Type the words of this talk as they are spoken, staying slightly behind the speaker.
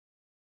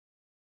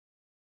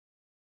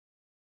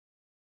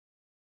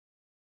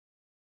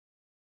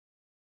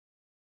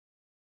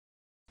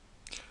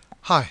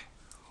Hi,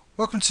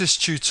 welcome to this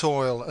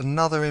tutorial,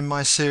 another in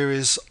my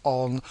series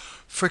on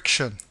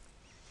friction.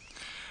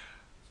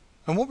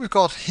 And what we've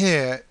got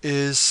here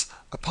is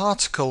a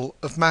particle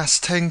of mass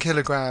 10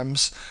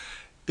 kilograms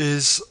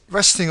is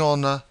resting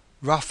on a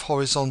rough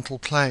horizontal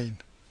plane.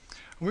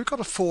 And we've got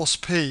a force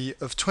P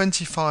of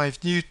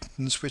 25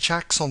 newtons which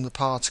acts on the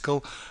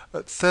particle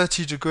at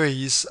 30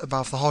 degrees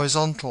above the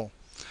horizontal.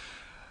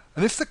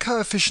 And if the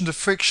coefficient of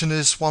friction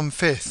is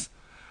 1/5,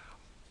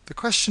 the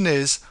question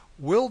is,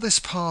 will this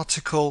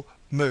particle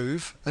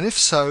move, and if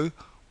so,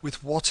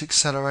 with what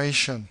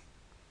acceleration?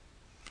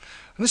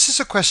 And this is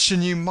a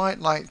question you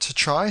might like to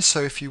try, so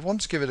if you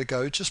want to give it a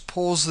go, just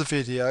pause the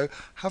video,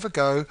 have a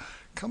go,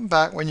 come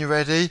back when you're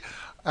ready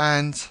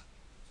and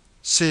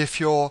see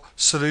if your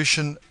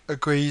solution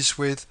agrees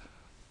with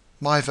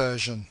my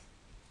version.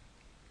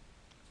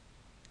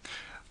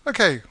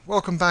 Okay,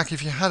 welcome back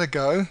if you had a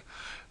go.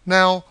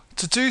 Now,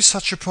 to do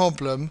such a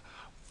problem,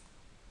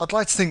 I'd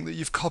like to think that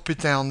you've copied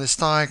down this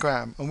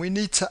diagram, and we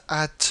need to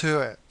add to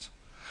it.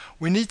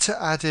 We need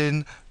to add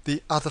in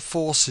the other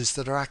forces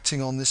that are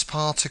acting on this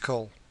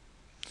particle.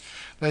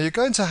 Now you're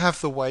going to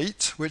have the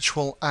weight, which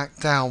will act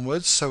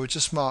downwards, so we'll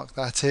just mark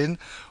that in.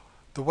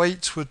 The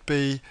weight would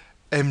be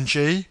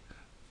mg.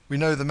 We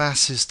know the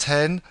mass is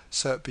 10,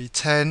 so it'd be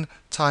 10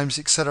 times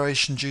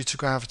acceleration due to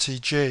gravity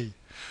g,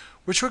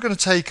 which we're going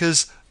to take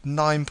as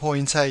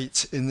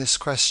 9.8 in this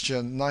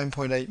question,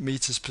 9.8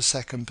 meters per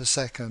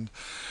second.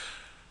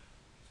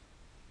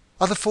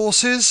 Other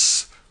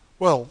forces,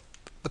 well,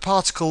 the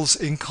particle's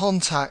in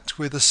contact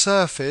with a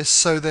surface,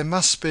 so there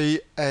must be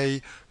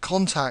a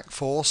contact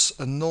force,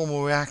 a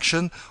normal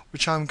reaction,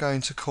 which I'm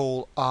going to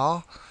call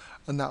R,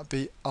 and that would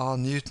be R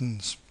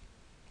newtons.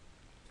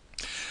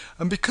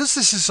 And because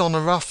this is on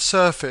a rough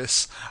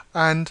surface,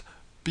 and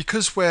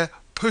because we're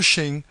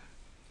pushing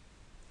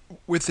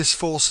with this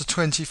force of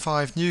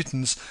 25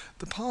 newtons,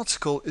 the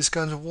particle is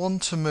going to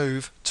want to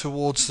move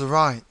towards the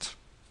right.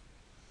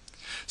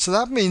 So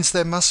that means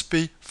there must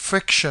be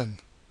friction,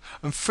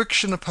 and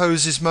friction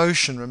opposes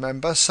motion,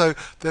 remember, so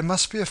there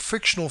must be a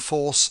frictional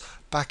force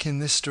back in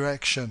this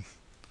direction.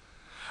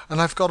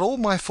 And I've got all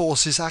my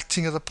forces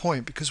acting at a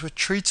point because we're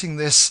treating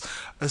this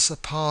as a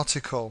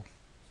particle.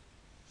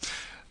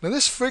 Now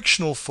this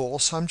frictional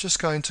force I'm just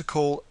going to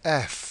call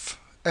F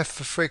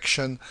for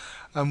friction,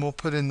 and we'll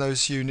put in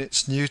those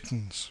units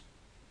newtons.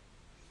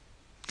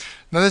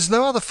 Now there's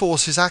no other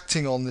forces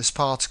acting on this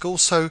particle,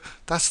 so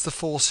that's the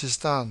forces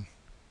done.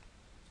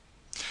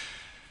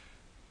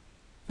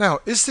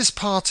 Now, is this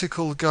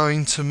particle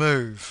going to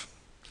move?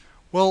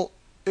 Well,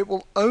 it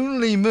will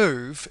only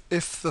move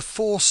if the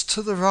force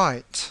to the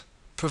right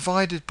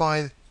provided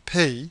by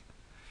P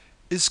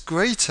is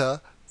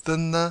greater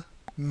than the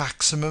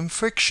maximum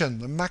friction,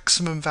 the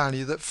maximum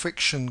value that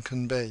friction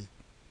can be.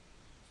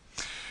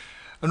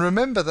 And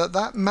remember that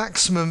that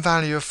maximum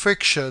value of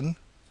friction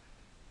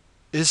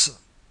is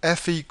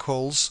F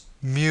equals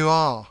mu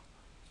R.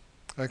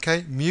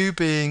 Okay, mu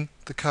being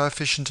the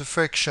coefficient of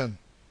friction.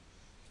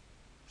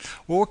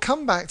 Well, we'll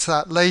come back to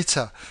that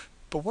later,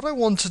 but what I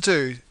want to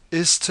do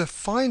is to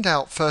find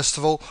out first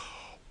of all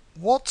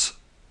what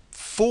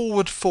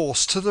forward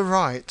force to the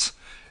right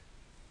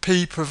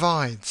P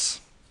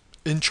provides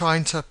in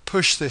trying to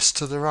push this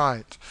to the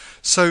right.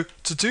 So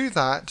to do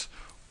that,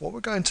 what we're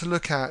going to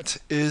look at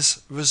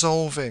is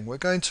resolving. We're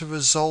going to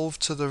resolve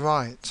to the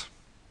right.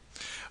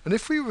 And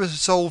if we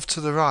resolve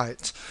to the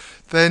right,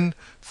 then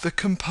the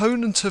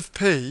component of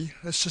P,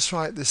 let's just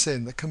write this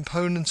in, the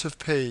component of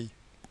P,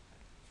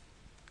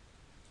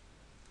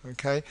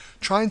 okay,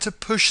 trying to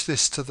push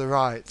this to the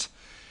right,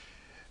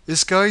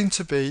 is going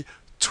to be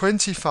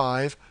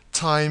 25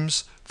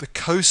 times the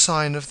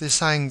cosine of this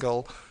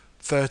angle,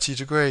 30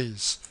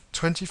 degrees.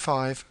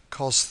 25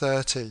 cos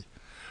 30.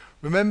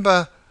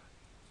 Remember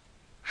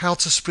how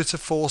to split a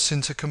force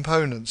into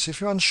components.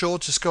 If you're unsure,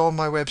 just go on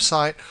my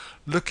website,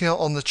 look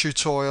on the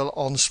tutorial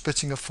on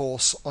splitting a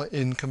force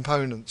in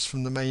components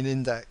from the main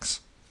index.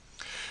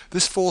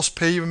 This force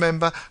P,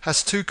 remember,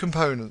 has two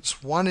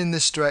components, one in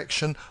this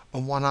direction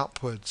and one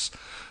upwards.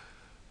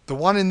 The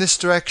one in this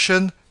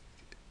direction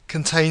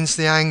contains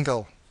the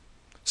angle,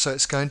 so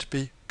it's going to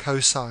be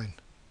cosine.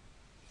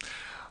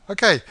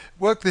 Okay,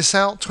 work this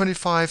out,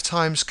 25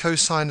 times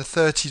cosine of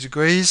 30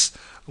 degrees,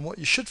 and what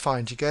you should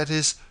find you get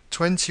is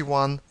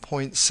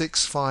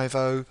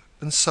 21.650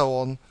 and so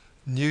on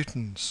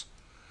newtons.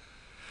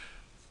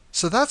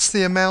 So that's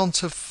the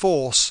amount of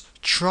force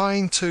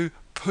trying to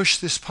push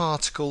this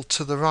particle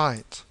to the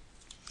right.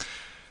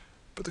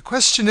 But the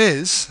question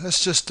is,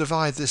 let's just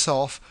divide this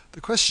off,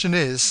 the question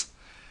is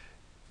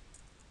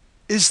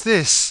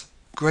this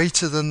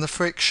greater than the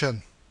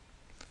friction,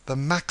 the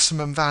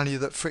maximum value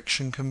that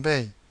friction can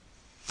be?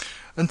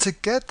 And to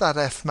get that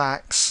F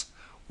max,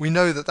 we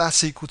know that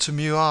that's equal to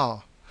mu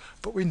R,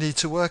 but we need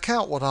to work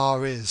out what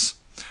R is.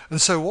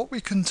 And so what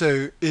we can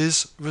do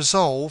is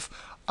resolve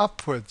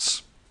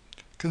upwards.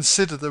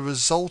 Consider the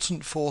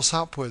resultant force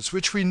upwards,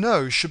 which we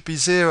know should be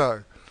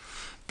 0,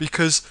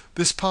 because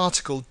this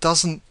particle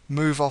doesn't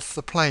move off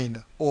the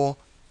plane or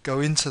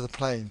go into the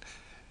plane.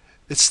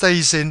 it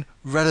stays in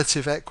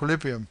relative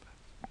equilibrium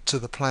to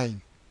the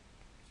plane.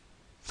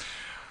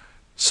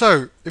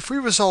 So if we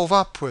resolve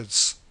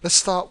upwards, let's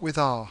start with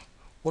R.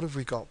 What have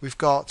we got? We've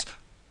got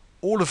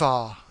all of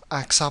R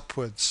acts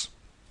upwards.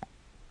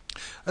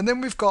 And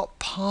then we've got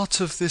part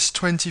of this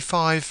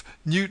 25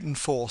 Newton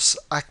force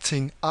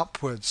acting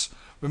upwards.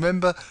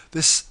 Remember,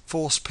 this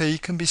force P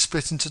can be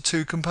split into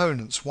two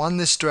components, one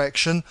this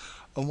direction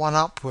and one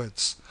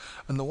upwards.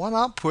 And the one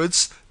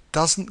upwards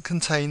doesn't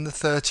contain the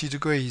 30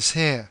 degrees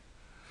here.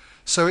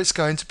 So it's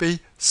going to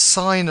be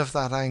sine of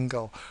that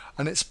angle,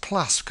 and it's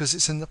plus because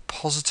it's in the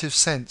positive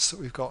sense that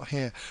we've got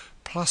here.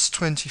 Plus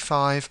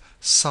 25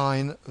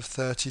 sine of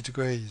 30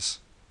 degrees.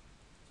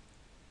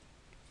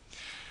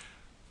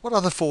 What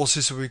other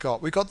forces have we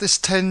got? We've got this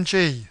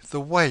 10G,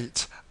 the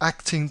weight,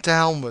 acting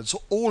downwards.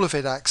 All of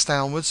it acts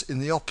downwards in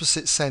the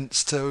opposite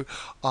sense to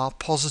our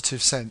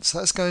positive sense.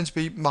 That's going to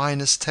be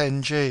minus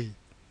 10G.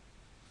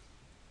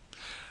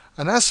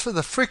 And as for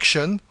the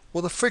friction,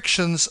 well, the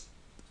friction's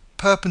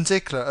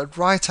perpendicular at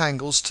right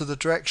angles to the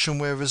direction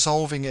we're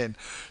resolving in.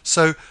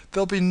 So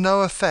there'll be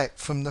no effect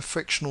from the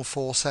frictional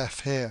force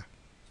F here.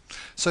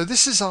 So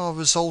this is our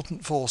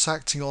resultant force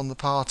acting on the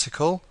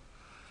particle.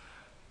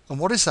 And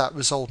what is that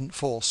resultant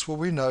force? Well,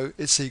 we know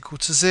it's equal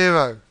to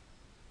 0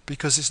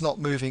 because it's not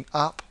moving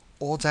up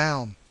or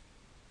down.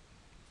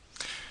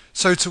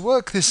 So to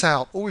work this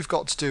out, all we've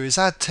got to do is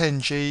add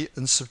 10G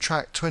and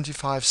subtract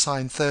 25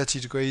 sine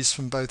 30 degrees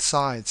from both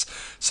sides.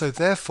 So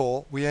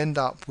therefore we end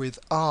up with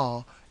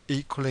R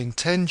equaling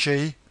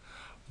 10G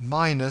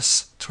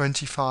minus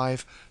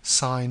 25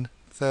 sine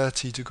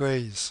 30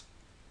 degrees.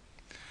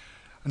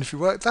 And if you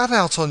work that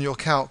out on your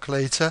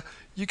calculator,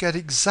 you get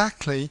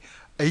exactly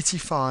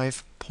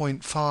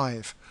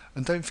 85.5.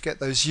 And don't forget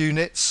those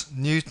units,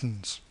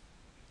 newtons.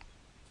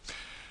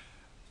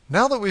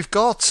 Now that we've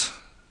got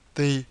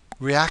the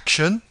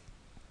reaction,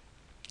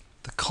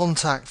 the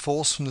contact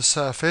force from the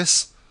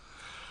surface,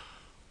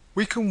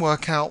 we can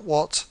work out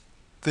what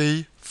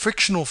the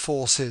frictional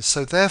force is.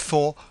 So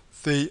therefore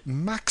the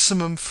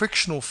maximum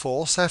frictional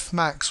force, F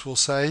max we'll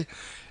say,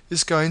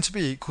 is going to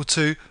be equal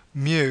to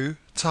mu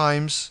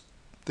times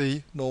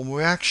the normal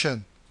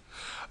reaction.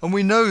 And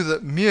we know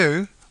that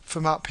mu,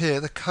 from up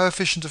here, the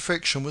coefficient of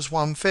friction was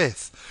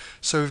 1/5.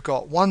 So we've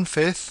got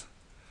 1/5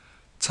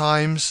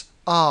 times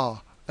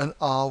R, and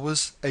R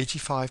was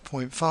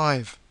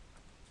 85.5.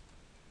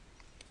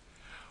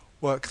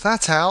 Work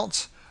that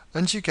out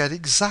and you get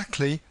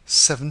exactly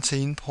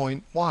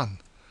 17.1.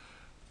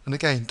 And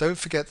again, don't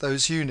forget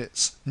those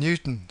units,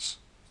 newtons.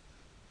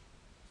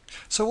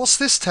 So what's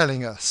this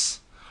telling us?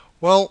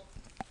 Well,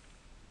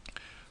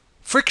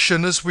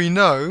 friction, as we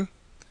know,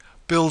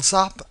 builds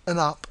up and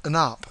up and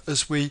up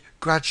as we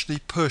gradually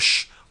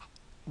push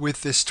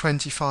with this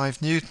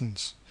 25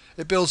 newtons.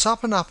 It builds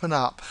up and up and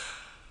up,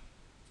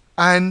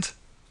 and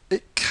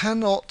it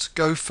cannot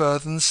go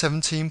further than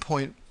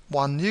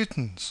 17.1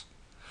 newtons.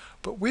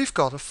 But we've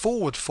got a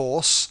forward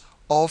force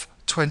of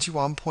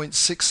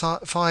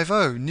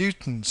 21.650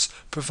 newtons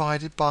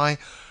provided by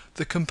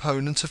the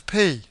component of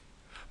P.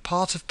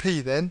 Part of P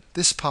then,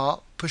 this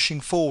part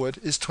pushing forward,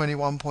 is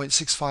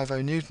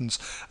 21.650 newtons,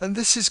 and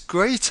this is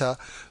greater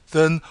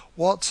than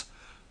what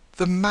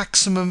the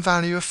maximum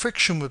value of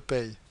friction would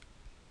be,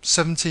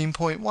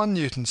 17.1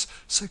 newtons.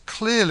 So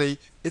clearly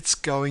it's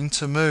going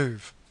to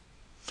move.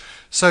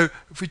 So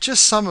if we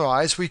just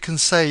summarize, we can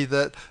say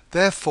that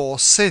therefore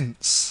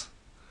since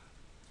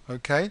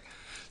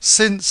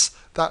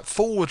that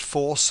forward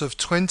force of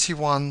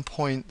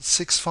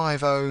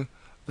 21.650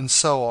 and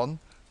so on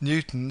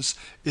newtons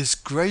is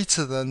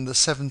greater than the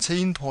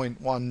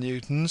 17.1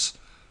 newtons,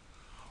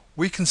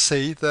 we can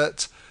see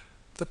that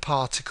the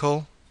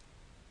particle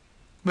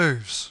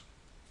moves.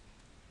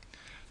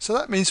 So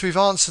that means we've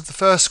answered the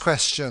first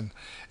question.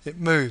 It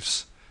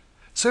moves.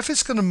 So if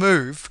it's going to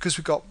move, because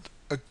we've got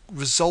a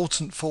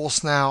resultant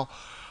force now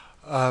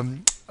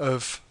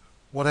of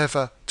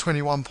whatever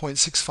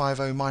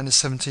 21.650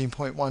 minus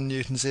 17.1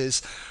 newtons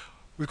is,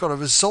 we've got a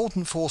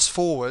resultant force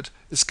forward.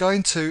 It's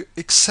going to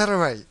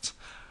accelerate.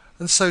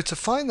 And so to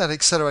find that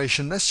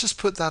acceleration, let's just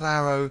put that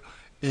arrow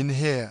in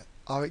here,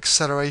 our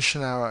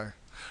acceleration arrow.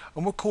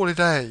 And we'll call it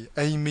A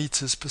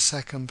meters per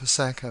second.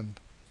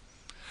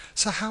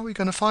 So how are we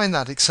going to find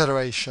that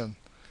acceleration?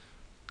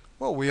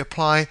 Well, we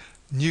apply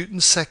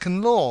Newton's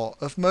second law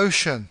of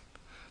motion.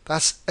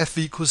 That's F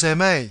equals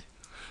ma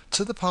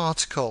to the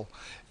particle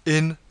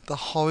in the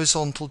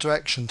horizontal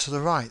direction to the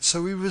right.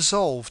 So we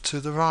resolve to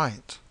the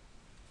right.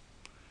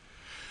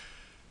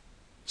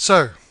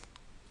 So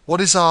what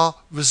is our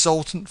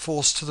resultant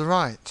force to the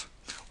right?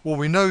 Well,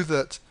 we know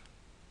that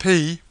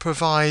P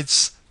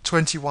provides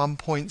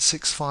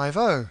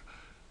 21.650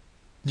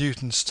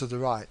 newtons to the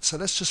right. So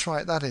let's just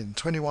write that in,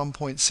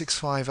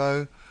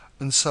 21.650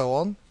 and so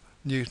on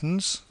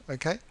newtons.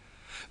 Okay.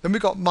 Then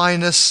we've got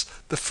minus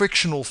the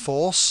frictional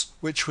force,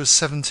 which was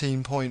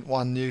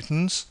 17.1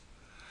 newtons.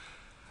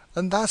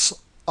 And that's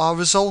our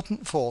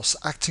resultant force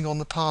acting on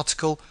the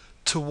particle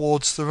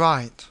towards the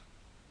right.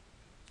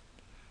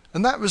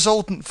 And that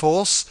resultant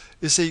force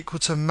is equal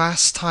to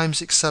mass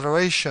times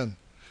acceleration.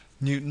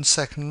 Newton's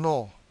second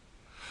law.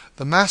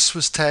 The mass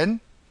was 10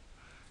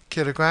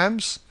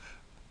 kilograms.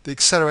 The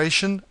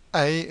acceleration,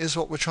 a, is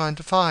what we're trying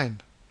to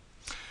find.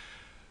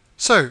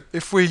 So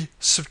if we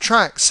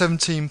subtract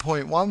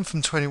 17.1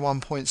 from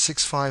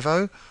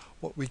 21.650,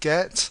 what we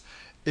get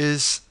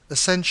is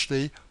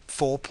essentially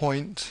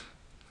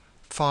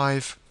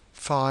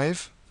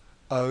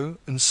 4.550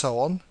 and so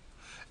on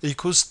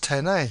equals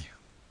 10a.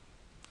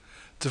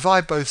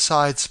 Divide both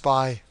sides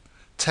by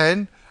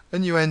 10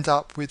 and you end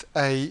up with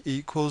a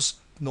equals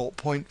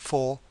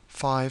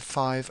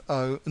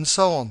 0.4550 and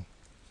so on.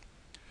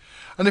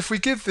 And if we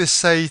give this,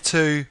 say,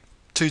 to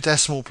 2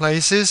 decimal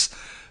places,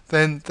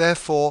 then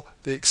therefore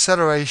the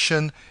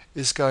acceleration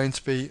is going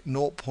to be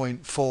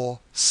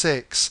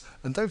 0.46.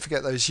 And don't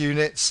forget those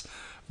units,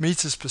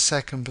 meters per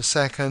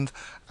second,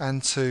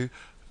 and to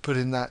put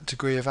in that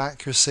degree of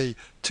accuracy,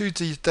 2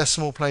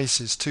 decimal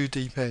places, 2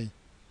 dp.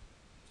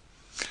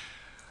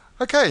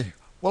 Okay,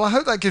 well, I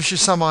hope that gives you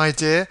some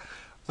idea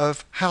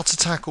of how to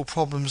tackle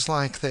problems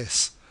like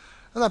this.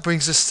 And that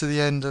brings us to the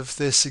end of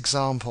this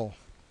example.